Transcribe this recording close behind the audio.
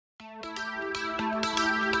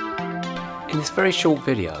In this very short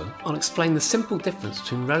video, I'll explain the simple difference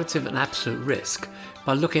between relative and absolute risk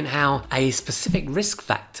by looking at how a specific risk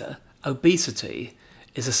factor, obesity,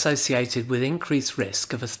 is associated with increased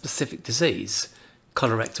risk of a specific disease,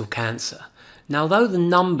 colorectal cancer. Now, although the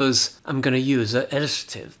numbers I'm going to use are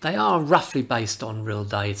illustrative, they are roughly based on real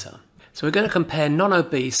data. So we're going to compare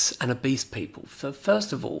non-obese and obese people. So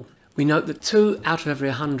first of all, we note that 2 out of every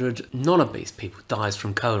 100 non-obese people dies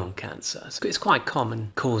from colon cancer. It's quite a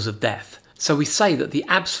common cause of death. So we say that the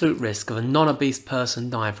absolute risk of a non-obese person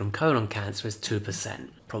dying from colon cancer is 2%,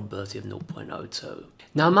 probability of 0.02.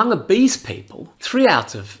 Now, among obese people, 3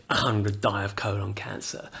 out of 100 die of colon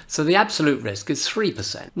cancer, so the absolute risk is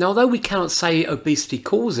 3%. Now, although we cannot say obesity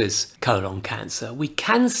causes colon cancer, we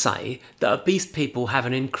can say that obese people have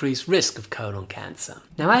an increased risk of colon cancer.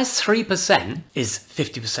 Now, as 3% is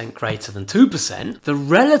 50% greater than 2%, the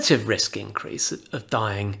relative risk increase of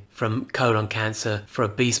dying from colon cancer for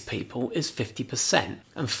obese people is 50%.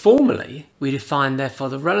 And formally, we define, therefore,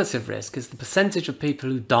 the relative risk as the percentage of people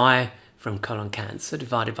who die from colon cancer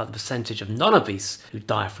divided by the percentage of non-obese who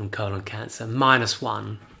die from colon cancer minus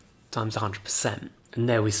 1 times 100%. And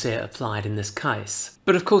there we see it applied in this case.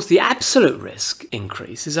 But of course the absolute risk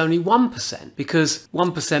increase is only 1% because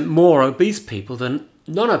 1% more obese people than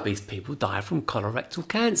non-obese people die from colorectal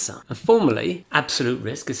cancer. And formally, absolute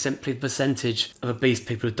risk is simply the percentage of obese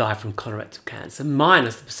people who die from colorectal cancer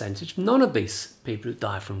minus the percentage of non-obese people who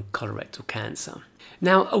die from colorectal cancer.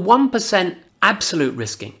 Now, a 1% absolute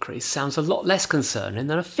risk increase sounds a lot less concerning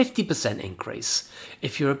than a 50% increase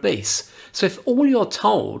if you're obese. So if all you're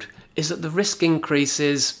told is that the risk increase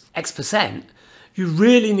is X%, you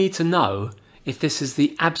really need to know if this is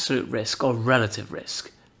the absolute risk or relative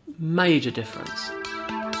risk. Major difference.